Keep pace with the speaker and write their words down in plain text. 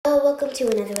welcome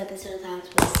to another episode of House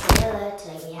with Sarah.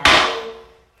 Today we have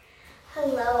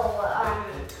hello.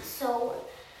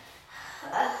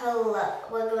 Hello.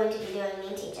 We're going to be doing Me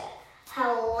Teacher.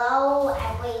 Hello,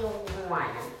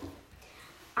 everyone.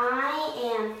 I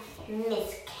am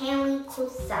Miss Kelly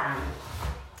Kusam,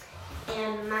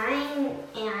 and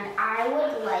I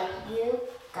would like you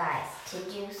guys to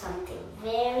do something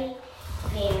very,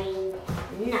 very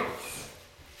nice.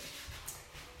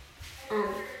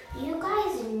 You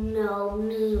guys know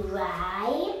me,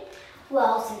 right?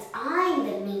 Well, since I'm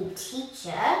the mean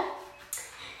teacher,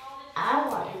 I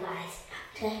want you guys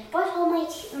to brush all my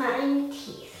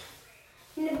teeth.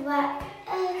 But,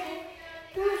 okay,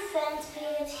 no offense, but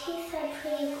your teeth are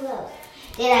pretty gross.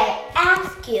 Did I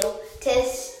ask you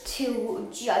to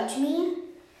judge me?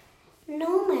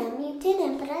 No, ma'am, you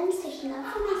didn't, but I'm sticking up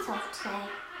for myself today.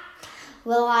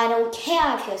 Well, I don't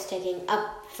care if you're sticking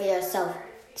up for yourself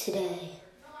today.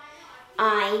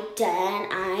 I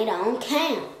don't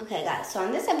care. Okay, guys, so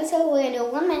on this episode, we're going to do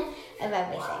 1 minute of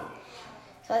everything.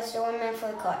 So let's do 1 minute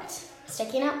for the chorus.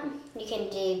 Sticking up, you can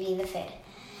be the fid.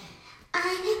 I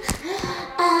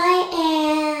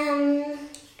am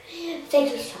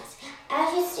Veggie Sauce.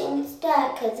 I just didn't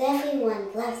start because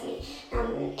everyone loves me.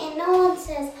 And no one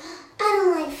says, I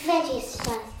don't like Veggie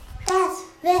Sauce. That's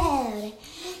bad.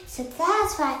 So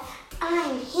that's why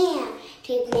I'm here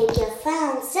to make your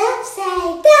phones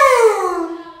upside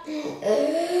down.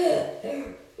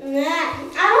 I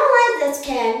don't like this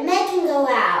kid. Make him go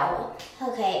out.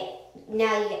 Okay,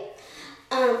 now you get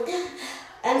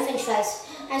and French fries.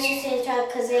 I should say try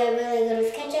because they're really good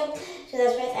with ketchup. So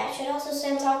that's right. That should also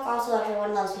stand talk. Also,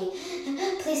 everyone loves me.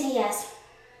 Please say yes.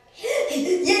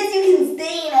 Yes, you can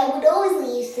stay. I would always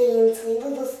let you stay in sweet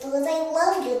little stores. I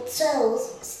love your toes.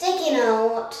 Sticky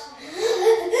note.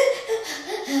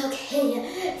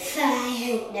 Okay,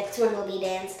 fine. Next one will be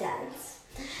dance.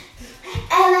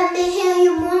 And let me hear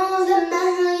you move, let me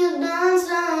hear you dance.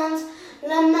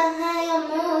 Let me hear you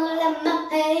move, let me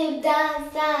hear you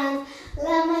dance.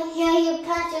 Let me hear you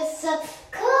pat yourself,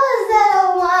 'cause I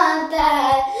don't want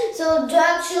that. So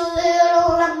dance your little,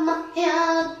 let me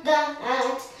hear that.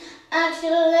 Dance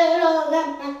your little, let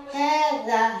me hear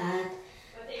that.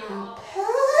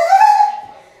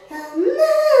 I'll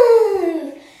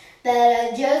move, but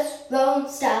I just won't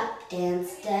stop.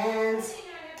 Dance.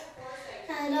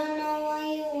 I don't know what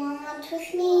you want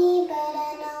with me, but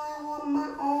I know I want my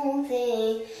own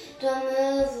thing. Don't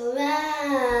move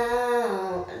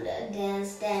around.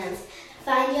 Dance.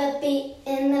 Find your beat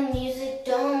in the music.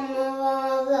 Don't move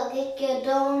on. Look at you.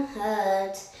 Don't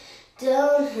hurt.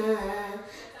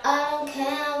 I don't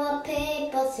care what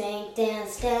people think.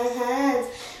 Dance.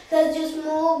 'Cause just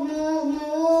move.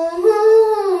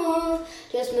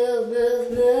 Just move.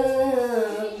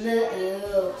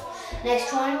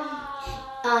 Next one.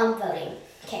 Voting.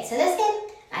 Okay, so this game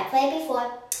I played before.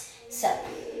 So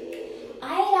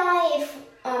I die if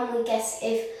we guess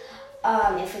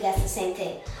the same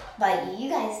thing, but you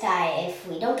guys die if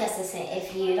we don't guess the same.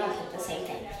 If you don't pick the same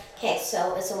thing. Okay,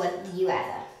 so what would you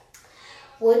rather?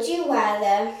 Would you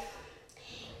rather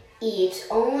eat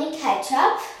only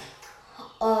ketchup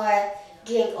or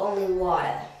drink only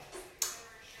water?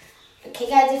 Okay,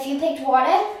 guys, if you picked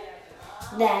water,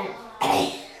 then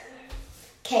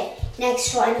okay,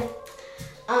 next one.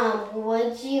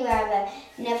 Would you rather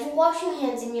never wash your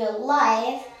hands in your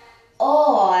life,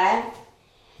 or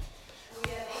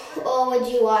would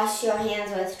you wash your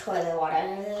hands with toilet water?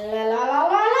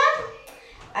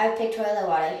 I would pick toilet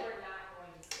water.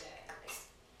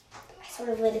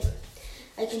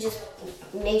 I could just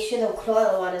make sure the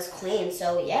toilet water is clean.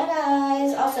 So yeah,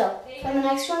 guys. Also, for the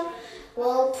next one,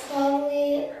 will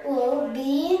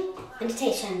be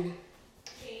meditation.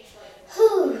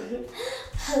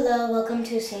 Hello, welcome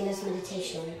to Santa's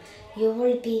meditation. You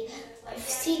will be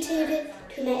seated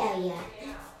to my area.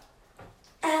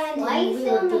 And you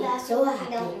will be so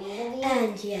happy.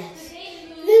 And yes,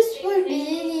 this will be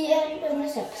the end of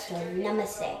this episode.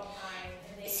 Namaste.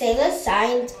 Sailor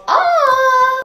signs off.